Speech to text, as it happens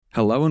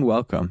Hello and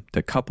welcome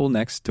to Couple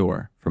Next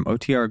Door from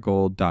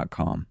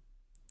OTRGold.com.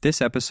 This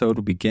episode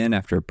will begin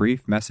after a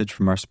brief message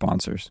from our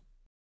sponsors.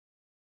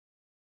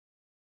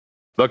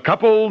 The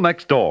Couple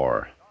Next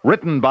Door,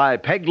 written by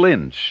Peg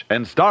Lynch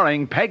and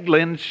starring Peg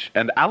Lynch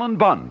and Alan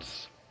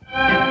Bunce.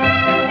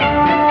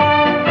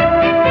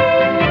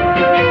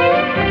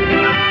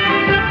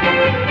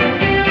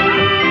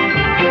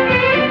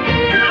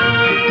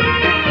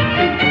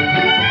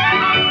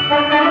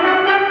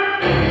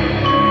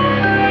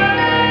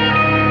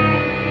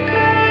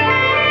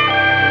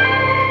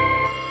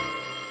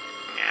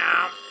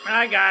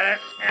 I got it.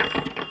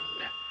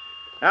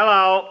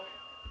 Hello.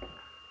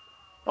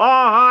 Oh,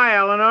 hi,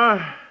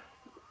 Eleanor.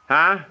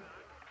 Huh?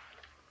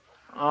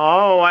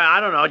 Oh, I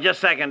don't know. Just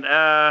a second.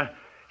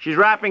 She's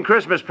wrapping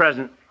Christmas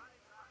present.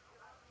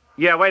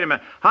 Yeah, wait a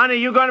minute. Honey,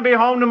 you going to be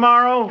home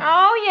tomorrow?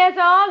 Oh, yes,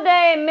 all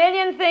day. A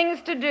million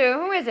things to do.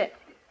 Who is it?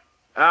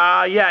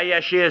 Yeah,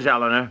 she is,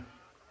 Eleanor.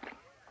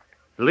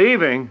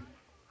 Leaving?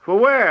 For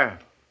where?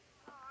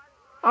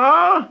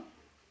 Oh?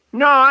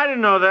 No, I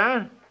didn't know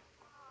that.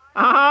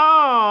 Oh,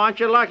 aren't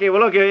you lucky?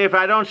 Well, look, if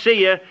I don't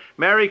see you,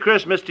 Merry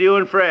Christmas to you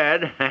and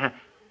Fred.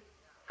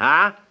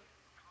 Huh?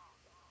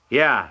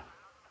 Yeah.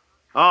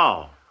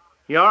 Oh.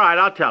 You all right?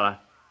 I'll tell her.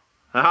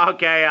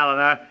 Okay,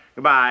 Eleanor.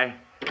 Goodbye.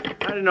 I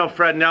didn't know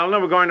Fred and Eleanor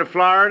were going to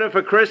Florida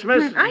for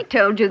Christmas. I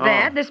told you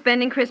that. Oh. They're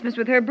spending Christmas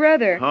with her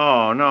brother.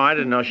 Oh, no, I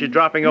didn't know. She's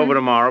dropping over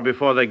tomorrow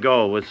before they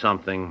go with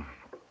something.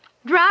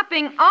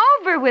 Dropping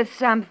over with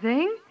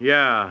something?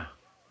 Yeah.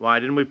 Why,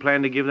 didn't we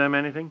plan to give them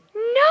anything?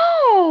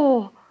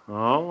 No.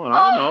 Oh, well,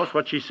 I don't know. It's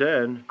what she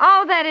said.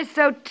 Oh, that is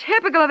so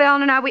typical of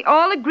Eleanor and I. We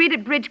all agreed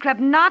at Bridge Club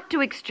not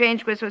to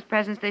exchange Christmas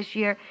presents this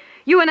year.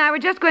 You and I were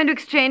just going to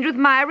exchange with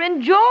Myra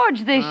and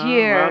George this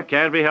year. Well,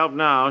 can't be helped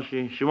now.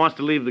 She wants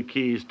to leave the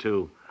keys,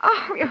 too.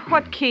 Oh,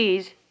 what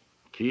keys?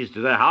 Keys to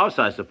their house,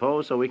 I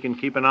suppose, so we can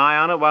keep an eye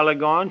on it while they're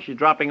gone. She's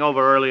dropping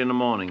over early in the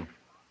morning.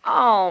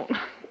 Oh.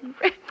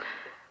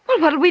 Well,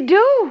 what'll we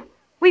do?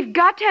 We've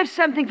got to have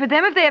something for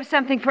them if they have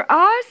something for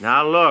us.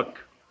 Now, look.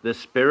 The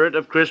spirit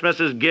of Christmas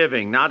is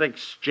giving, not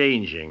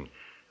exchanging.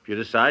 If you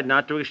decide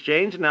not to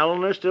exchange and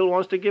Eleanor still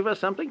wants to give us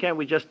something, can't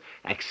we just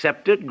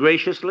accept it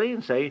graciously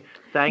and say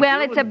thank you? Well,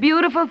 it's a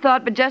beautiful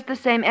thought, but just the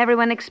same,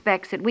 everyone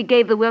expects it. We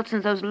gave the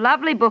Wilsons those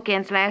lovely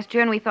bookends last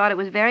year, and we thought it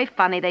was very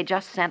funny. They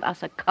just sent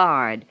us a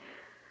card.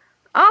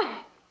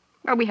 Oh,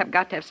 well, we have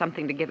got to have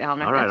something to give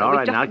Eleanor. All right, That's all We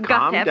right. just Now, got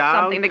calm to have down,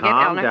 something to give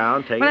calm Eleanor.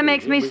 down. Take Well, it it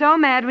makes easy. me so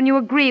mad when you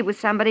agree with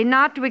somebody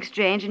not to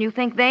exchange, and you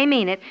think they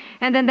mean it,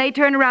 and then they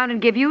turn around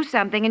and give you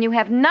something, and you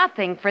have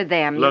nothing for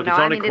them. Look, you know? it's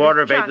only it is quarter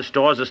of 8. just- The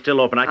stores are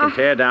still open. I can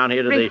tear down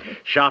here to really? the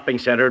shopping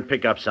center and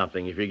pick up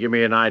something. If you give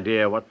me an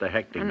idea what the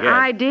heck to An get.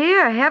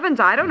 idea?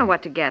 Heavens, I don't know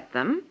what to get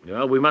them.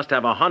 Well, we must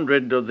have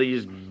 100 of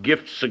these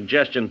gift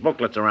suggestion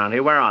booklets around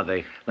here. Where are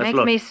they? Let's Makes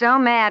look. me so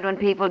mad when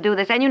people do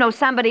this. And you know,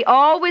 somebody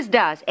always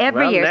does.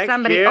 Every Well, year, next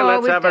somebody year, always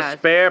let's have does. a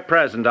spare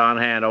present on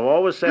hand. I've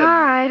always said. All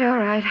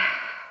right.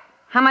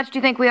 How much do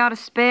you think we ought to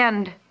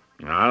spend?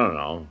 I don't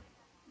know.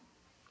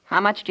 How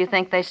much do you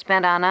think they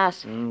spent on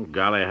us? Oh,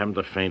 golly, I haven't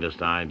the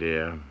faintest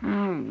idea.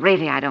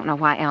 Really, I don't know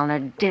why Eleanor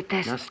did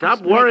this. Now, stop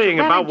Just makes- worrying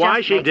well, about it why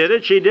just she makes- did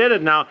it. She did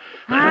it. Now,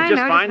 I just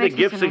know, it find the makes me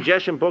gift so mad.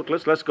 suggestion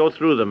booklets. Let's go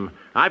through them.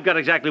 I've got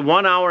exactly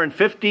 1 hour and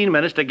 15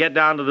 minutes to get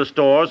down to the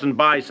stores and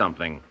buy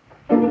something.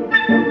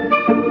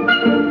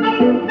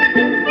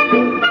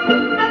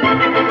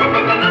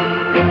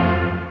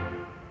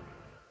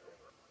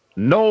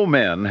 No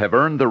men have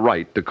earned the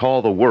right to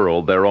call the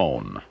world their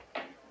own.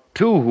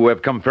 Two who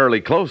have come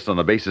fairly close on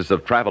the basis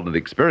of travel and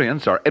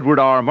experience are Edward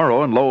R.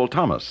 Murrow and Lowell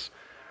Thomas.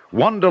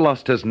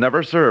 Wanderlust has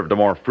never served a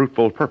more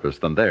fruitful purpose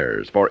than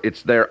theirs, for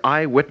it's their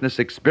eyewitness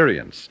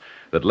experience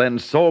that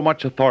lends so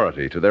much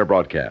authority to their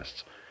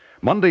broadcasts.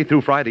 Monday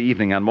through Friday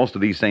evening on most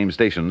of these same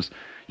stations,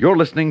 you're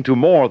listening to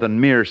more than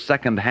mere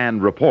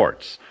second-hand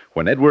reports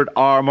when Edward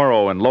R.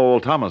 Murrow and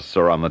Lowell Thomas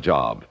are on the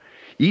job.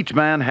 Each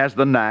man has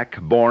the knack,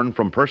 born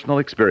from personal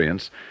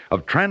experience,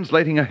 of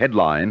translating a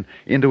headline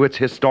into its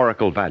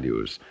historical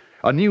values,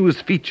 a news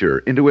feature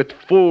into its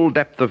full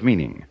depth of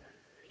meaning.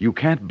 You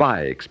can't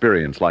buy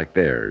experience like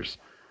theirs.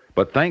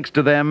 But thanks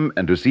to them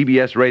and to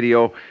CBS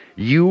Radio,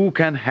 you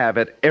can have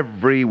it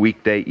every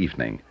weekday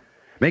evening.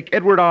 Make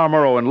Edward R.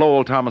 Murrow and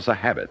Lowell Thomas a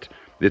habit.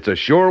 It's a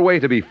sure way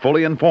to be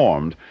fully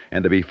informed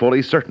and to be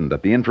fully certain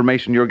that the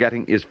information you're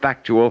getting is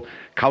factual,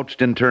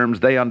 couched in terms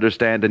they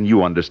understand and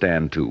you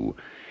understand, too.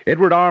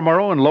 Edward R.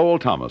 Murrow and Lowell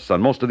Thomas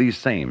on most of these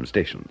same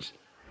stations.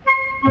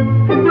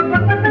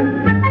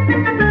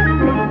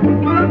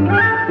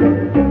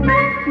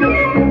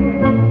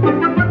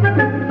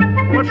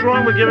 What's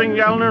wrong with giving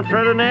Eleanor and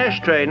Fred an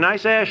ashtray?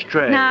 Nice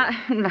ashtray.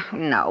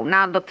 No.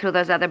 Now look through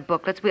those other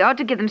booklets. We ought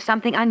to give them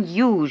something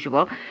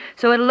unusual,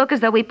 so it'll look as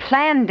though we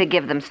planned to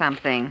give them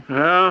something.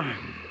 Well,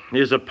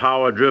 here's a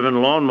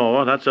power-driven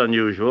lawnmower. That's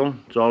unusual.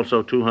 It's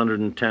also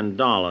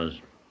 $210.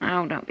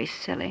 Oh, don't be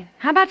silly.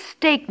 How about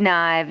steak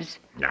knives?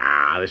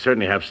 They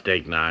certainly have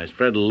steak knives.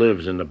 Fred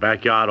lives in the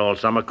backyard all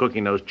summer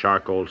cooking those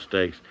charcoal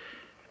steaks.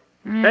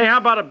 Hey, how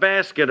about a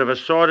basket of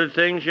assorted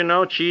things,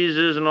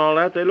 cheeses and all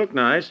that? They look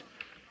nice.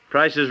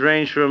 Prices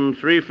range from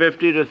 $3.50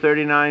 to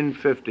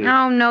 $39.50.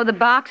 Oh, no, the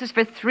boxes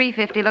for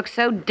 $3.50 look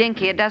so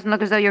dinky it doesn't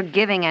look as though you're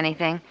giving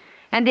anything.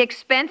 And the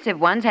expensive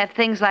ones have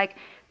things like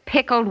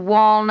pickled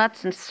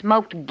walnuts and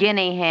smoked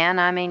guinea hen.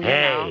 I mean, you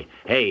know.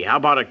 Hey, how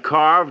about a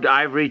carved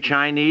ivory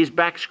Chinese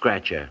back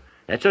scratcher?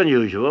 That's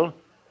unusual,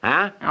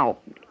 huh? Oh,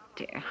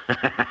 dear.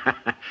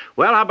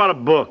 Well, how about a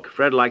book?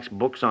 Fred likes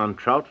books on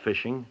trout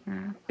fishing.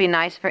 Be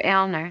nice for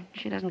Eleanor.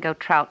 She doesn't go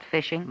trout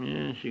fishing.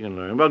 Yeah, she can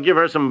learn. Well, give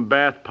her some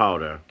bath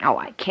powder. Oh,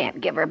 I can't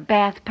give her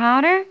bath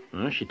powder.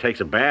 Well, she takes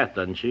a bath,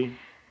 doesn't she?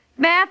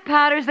 Bath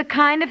powder is the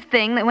kind of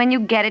thing that when you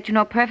get it, you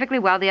know perfectly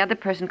well the other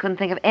person couldn't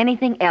think of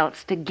anything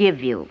else to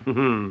give you.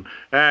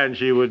 And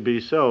she would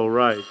be so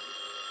right.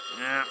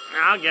 Yeah,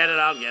 I'll get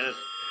it.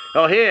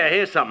 Oh,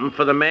 here's something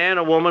for the man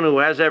or woman who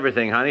has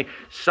everything, honey.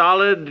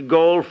 Solid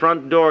gold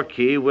front door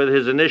key with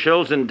his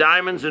initials and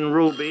diamonds and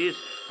rubies.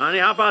 Honey,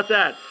 how about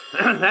that?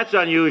 That's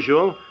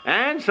unusual.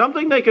 And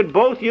something they could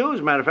both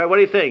use, matter of fact. What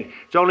do you think?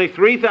 It's only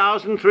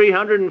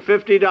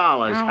 $3,350.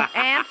 Oh,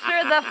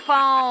 answer the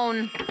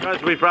phone.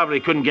 Because we probably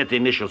couldn't get the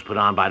initials put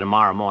on by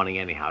tomorrow morning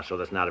anyhow, so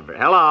that's not a very...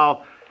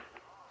 Hello?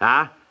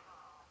 Huh?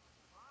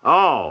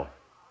 Oh,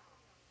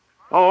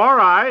 all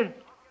right.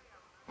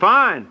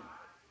 Fine.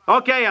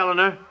 Okay,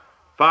 Eleanor.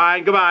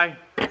 Fine, goodbye.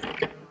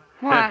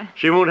 What?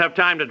 She won't have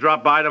time to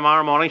drop by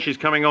tomorrow morning. She's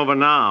coming over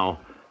now.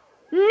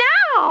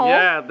 Now?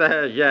 Yeah,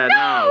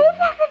 now. No!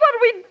 What do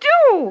we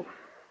do?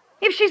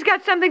 If she's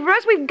got something for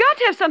us, we've got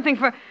to have something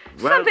for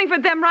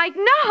them right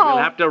now.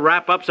 We'll have to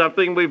wrap up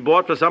something we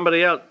bought for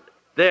somebody else.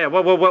 There,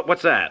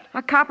 what's that?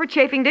 A copper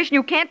chafing dish, and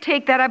you can't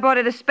take that. I bought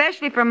it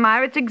especially for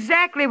Myra. It's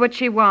exactly what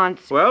she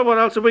wants. Well, what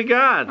else have we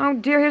got? Oh,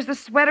 dear, here's the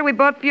sweater we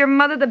bought for your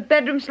mother, the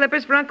bedroom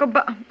slippers for Uncle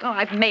Bob. Oh,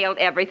 I've mailed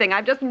everything.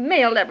 I've just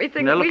mailed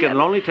everything. Now, look,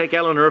 it'll only take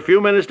Eleanor a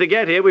few minutes to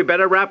get here. We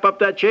better wrap up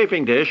that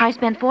chafing dish. I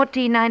spent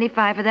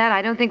 $14.95 for that.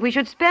 I don't think we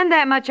should spend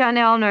that much on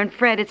Eleanor and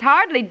Fred. It's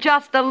hardly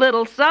just a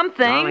little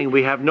something. Darling,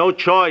 we have no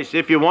choice.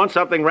 If you want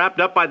something wrapped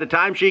up by the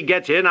time she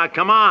gets here, now,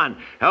 come on.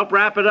 Help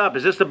wrap it up.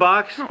 Is this the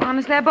box? Oh,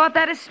 honestly, I bought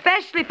that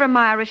especially for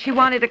Myra. She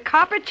wanted a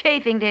copper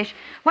chafing dish.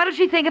 What does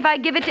she think if I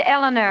give it to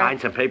Eleanor? Find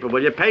some paper,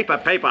 will you? Paper.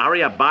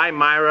 Hurry up. Buy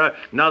Myra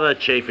another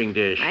chafing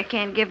dish. I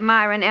can't give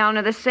Myra and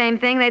Eleanor the same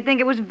thing. They'd think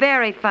it was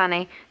very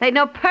funny. They'd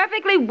know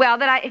perfectly well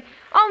that I...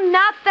 Oh,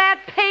 not that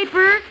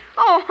paper.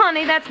 Oh,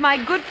 honey, that's my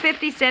good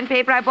 50-cent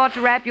paper I bought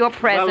to wrap your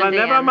present in.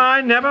 Never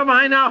mind.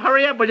 Now,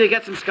 hurry up. Will you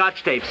get some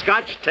Scotch tape?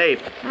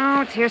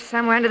 Oh, it's here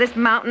somewhere under this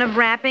mountain of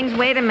wrappings.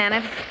 Wait a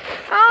minute.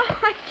 Oh,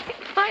 I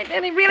can't find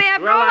any. Really,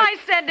 after all I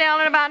said to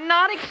Eleanor about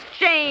not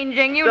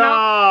exchanging, you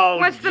know.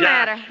 What's the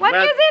matter? What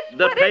is it?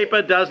 The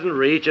paper doesn't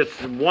reach.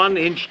 It's 1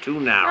 inch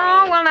too narrow.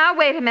 Oh, well, now,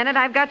 wait a minute.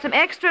 I've got some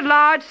extra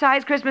large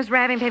size Christmas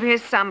wrapping paper here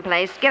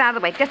someplace. Get out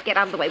of the way. Just get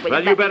out of the way.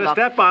 Well, you better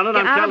step on it.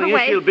 I'm telling you,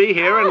 she'll be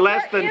here in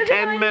less than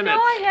 10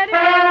 minutes.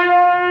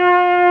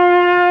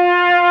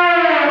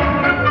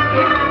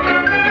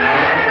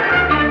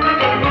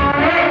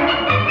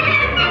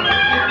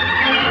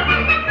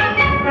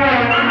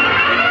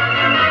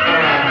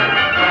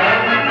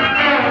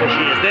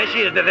 There she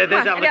is.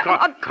 There's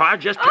Eleanor. Car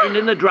just turned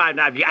in the drive.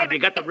 Now, have you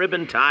got the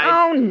ribbon tied?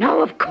 Oh,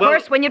 no, of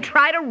course. When you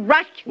try to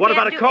rush, you what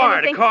about a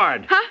card? Anything. A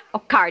card? Huh? Oh,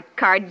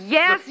 card.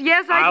 Yes,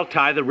 I'll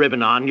tie the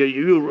ribbon on.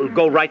 You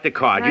go write the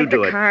card. You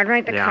do it.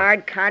 Write the card.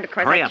 Of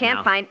course, Hurry I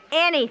can't find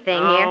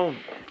anything here.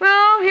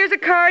 Well, here's a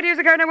card.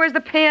 Now, where's the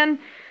pen?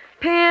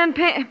 Pen.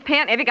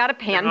 Have you got a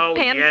pen?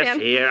 Pen.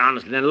 Here,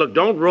 honestly. Now, look,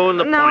 don't ruin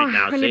the point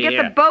now. When you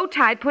get the bow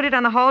tied, put it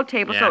on the hall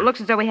table so it looks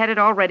as though we had it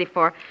all ready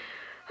for.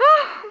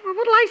 Oh,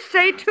 what'll I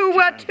say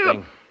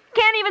to...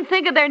 Can't even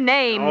think of their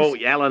names. Oh,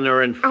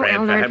 Eleanor and Fred,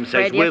 for heaven's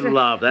sakes. With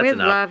love, that's enough.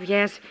 With love,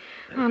 yes.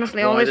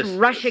 Honestly, all this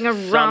rushing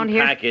around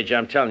here. Package,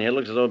 I'm telling you. It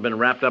looks as though it's been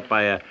wrapped up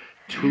by a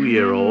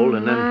 2-year-old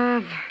and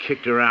then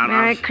kicked around.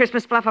 Merry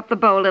Christmas, fluff up the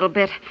bow a little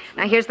bit.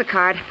 Now, here's the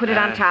card. Put it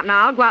on top.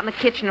 Now, I'll go out in the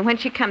kitchen, and when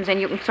she comes in,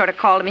 you can sort of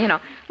call to me,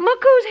 look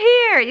who's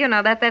here,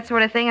 that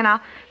sort of thing, and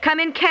I'll come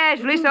in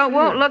casually so it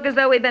won't look as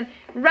though we've been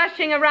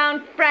rushing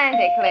around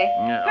frantically.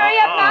 Hurry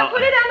up now.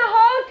 Put it on the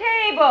whole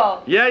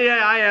table. Yeah,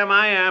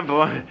 I am,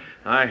 boy.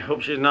 I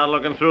hope she's not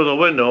looking through the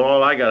window,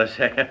 all I gotta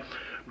say.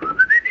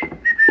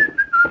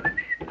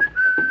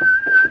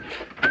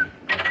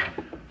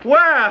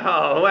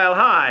 Well,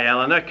 hi,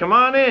 Eleanor. Come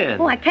on in.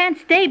 Oh, I can't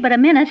stay but a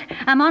minute.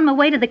 I'm on my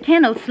way to the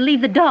kennels to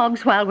leave the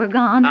dogs while we're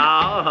gone.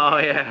 Oh,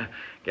 yeah.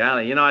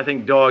 Golly, I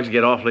think dogs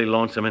get awfully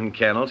lonesome in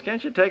kennels.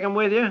 Can't you take them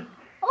with you?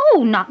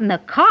 Oh, not in the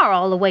car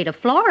all the way to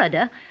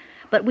Florida.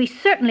 But we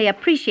certainly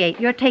appreciate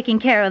your taking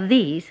care of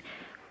these.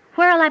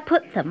 Where'll I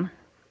put them?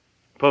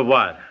 Put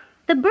what?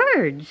 The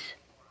birds.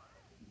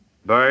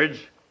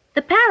 Birds?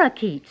 The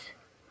parakeets.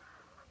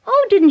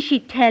 Oh, didn't she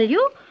tell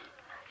you?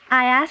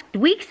 I asked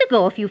weeks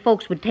ago if you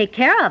folks would take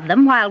care of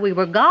them while we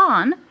were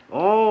gone.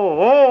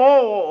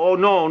 Oh,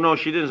 no,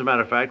 she didn't, as a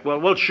matter of fact.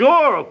 Well,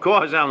 sure, of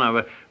course,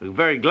 Eleanor. We're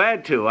very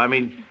glad to. I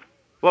mean,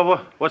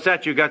 what's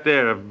that you got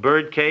there, a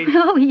bird cage?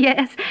 Oh,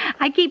 yes.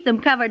 I keep them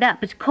covered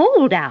up. It's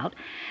cold out.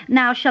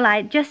 Now, shall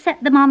I just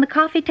set them on the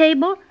coffee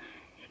table?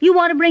 You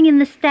want to bring in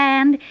the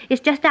stand?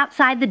 It's just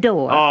outside the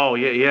door. Oh,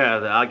 yeah,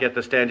 I'll get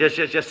the stand.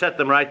 Just set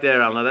them right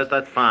there, Eleanor.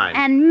 That's fine.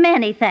 And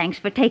many thanks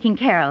for taking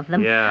care of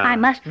them. Yeah. I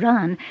must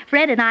run.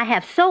 Fred and I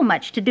have so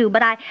much to do,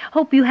 but I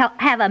hope you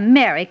have a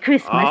Merry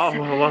Christmas. Oh,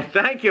 well,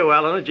 thank you,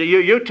 Eleanor.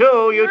 You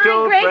too,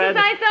 My gracious, Fred.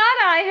 I thought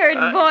I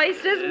heard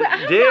voices.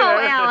 Well, dear.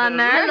 hello,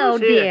 Eleanor. Hello,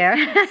 Here.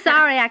 dear.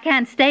 Sorry I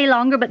can't stay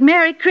longer, but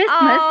Merry Christmas.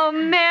 Oh,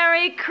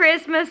 Merry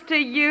Christmas to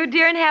you,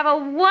 dear, and have a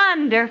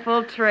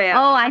wonderful trip.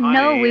 Oh, I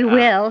know Honey, we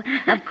will.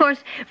 Of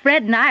course,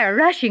 Fred and I are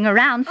rushing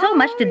around so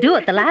much to do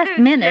at the last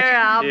minute. Sure,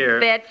 I'll Dear.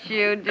 bet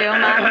you do,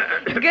 my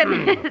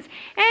goodness.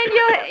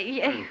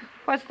 And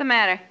what's the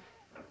matter?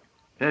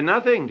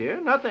 Nothing,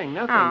 dear. Nothing.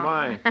 Oh.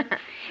 Why?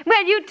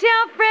 Well, you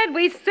tell Fred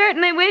we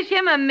certainly wish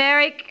him a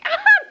Merry...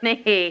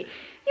 Honey,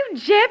 you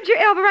jabbed your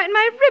elbow right in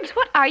my ribs.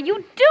 What are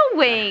you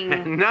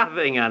doing?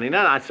 Nothing, honey. No,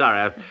 I'm sorry.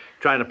 I'm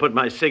trying to put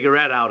my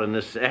cigarette out in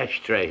this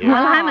ashtray here.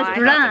 Well, I must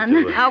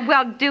run. Oh,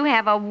 well, do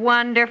have a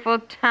wonderful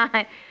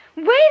time.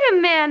 Wait a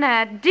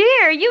minute,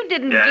 dear. You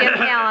didn't give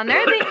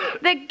Eleanor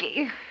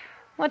the...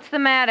 What's the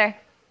matter?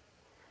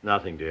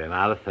 Nothing, dear.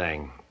 Not a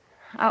thing.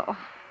 Oh,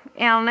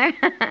 Eleanor.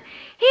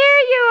 Here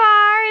you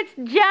are. It's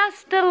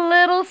just a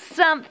little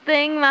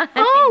something, my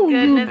Oh,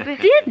 goodness. you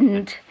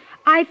didn't.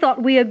 I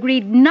thought we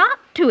agreed not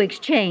to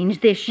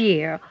exchange this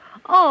year.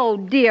 Oh,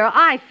 dear,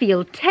 I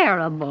feel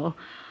terrible.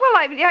 Well,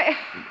 I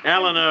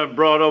Eleanor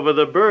brought over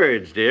the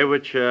birds, dear,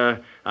 which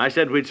I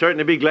said we'd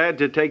certainly be glad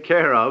to take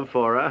care of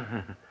for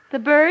her. the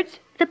birds?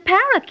 The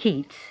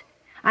parakeets.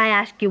 I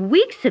asked you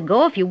weeks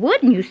ago if you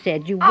would, and you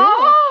said you would.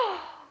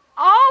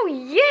 Oh,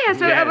 yes,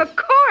 Yes. of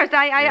course.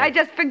 I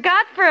just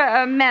forgot for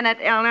a minute,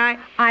 Eleanor.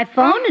 I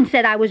phoned and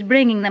said I was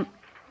bringing them.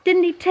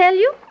 Didn't he tell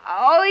you?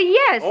 Oh,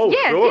 yes, Oh,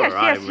 yes, sure, yes,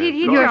 yes. I He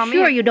mean, You're told me.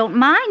 sure you don't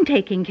mind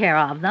taking care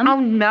of them? Oh,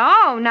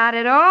 no, not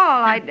at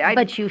all.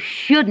 But you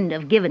shouldn't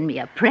have given me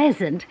a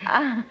present.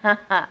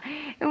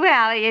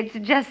 Well, it's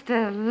just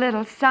a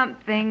little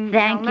something.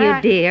 Thank Eleanor.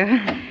 you,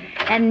 dear.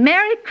 And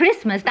Merry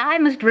Christmas. I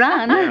must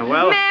run.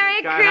 Well,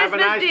 Merry have a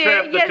Christmas, nice dear.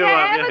 trip, the Yes, two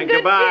have of a you. good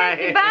Goodbye.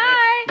 trip.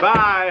 Bye.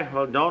 Bye.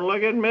 Well, don't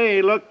look at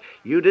me. Look,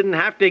 you didn't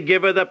have to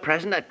give her the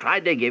present. I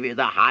tried to give you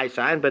the high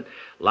sign, but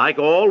like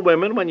all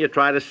women, when you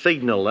try to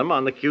signal them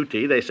on the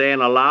QT, they say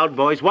in a loud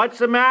voice, "What's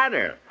the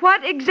matter?"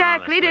 What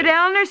exactly Honestly. did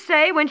Eleanor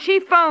say when she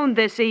phoned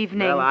this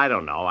evening? Well, I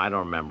don't know. I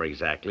don't remember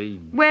exactly.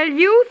 Well,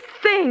 you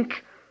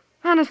think.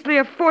 Honestly,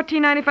 a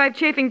 $14.95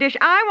 chafing dish.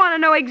 I want to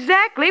know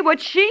exactly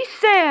what she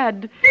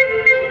said.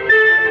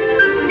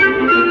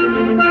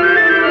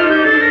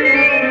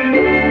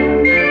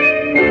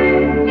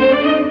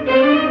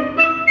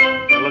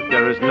 Look,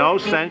 there is no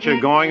sense you're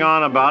going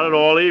on about it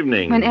all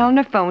evening. When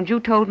Eleanor phoned, you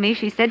told me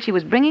she said she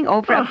was bringing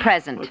over a Well,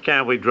 present.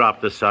 can't we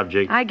drop the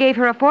subject? I gave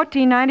her a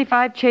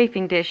 $14.95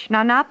 chafing dish.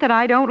 Now, not that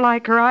I don't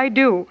like her, I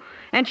do.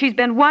 And she's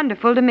been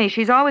wonderful to me.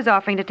 She's always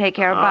offering to take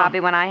care of Bobby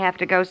when I have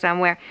to go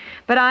somewhere.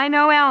 But I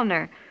know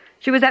Eleanor.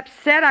 She was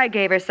upset I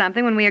gave her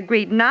something when we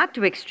agreed not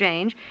to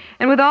exchange.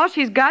 And with all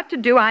she's got to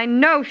do, I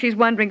know she's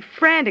wondering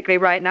frantically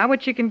right now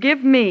what she can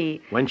give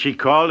me. When she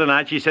called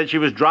tonight, she said she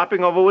was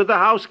dropping over with the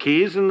house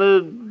keys and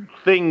the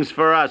things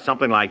for us,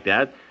 something like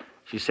that.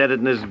 She said it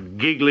in this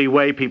giggly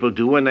way people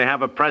do when they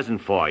have a present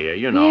for you,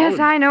 you know. Yes,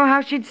 I know how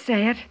she'd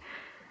say it.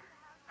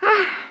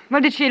 Well,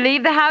 did she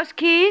leave the house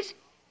keys?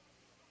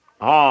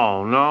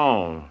 Oh,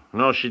 no.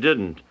 No, she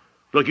didn't.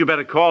 Look, you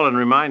better call and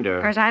remind Of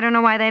her. course, I don't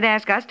know why they'd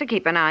ask us to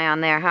keep an eye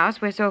on their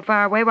house. We're so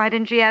far away. Why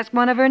didn't she ask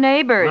one of her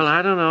neighbors? Well,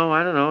 I don't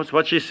know. It's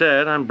what she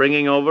said. I'm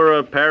bringing over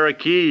a pair of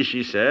keys,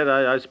 she said.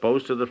 I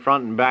suppose to the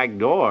front and back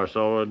door,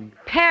 so...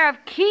 Pair of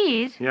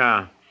keys?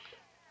 yeah.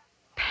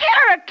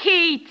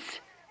 Parakeets!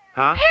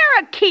 Huh?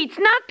 Parakeets,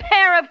 not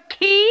pair of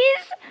keys!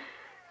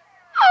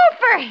 Oh,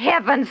 for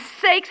heaven's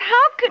sakes,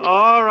 how could...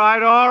 All right.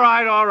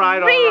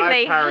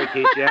 Really?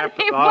 Parakeets, yeah.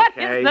 Honey, what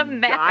is okay. the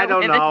matter I don't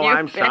with know. you?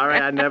 I'm sorry.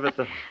 I never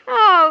thought...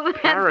 Oh, I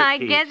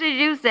Parakeets. guess as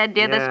you said,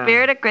 dear, the Yeah.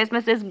 spirit of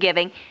Christmas is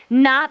giving,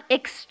 not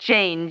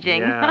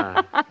exchanging.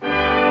 Yeah.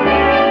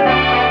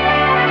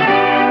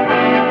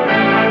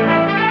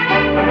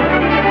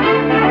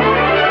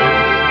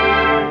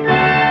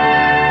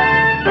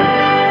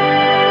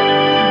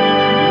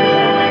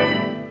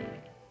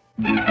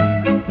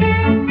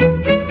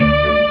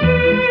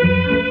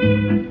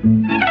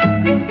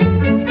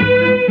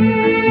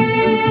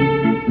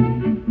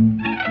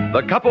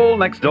 The Couple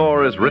Next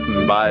Door is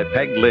written by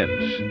Peg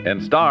Lynch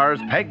and stars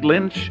Peg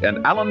Lynch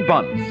and Alan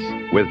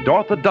Bunce with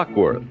Dorothy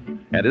Duckworth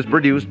and is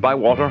produced by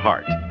Walter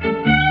Hart.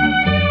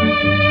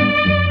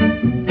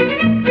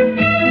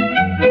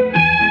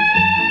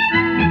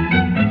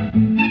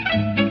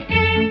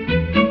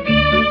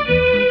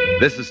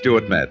 This is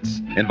Stuart Metz,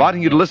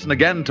 inviting you to listen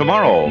again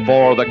tomorrow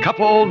for The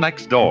Couple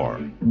Next Door.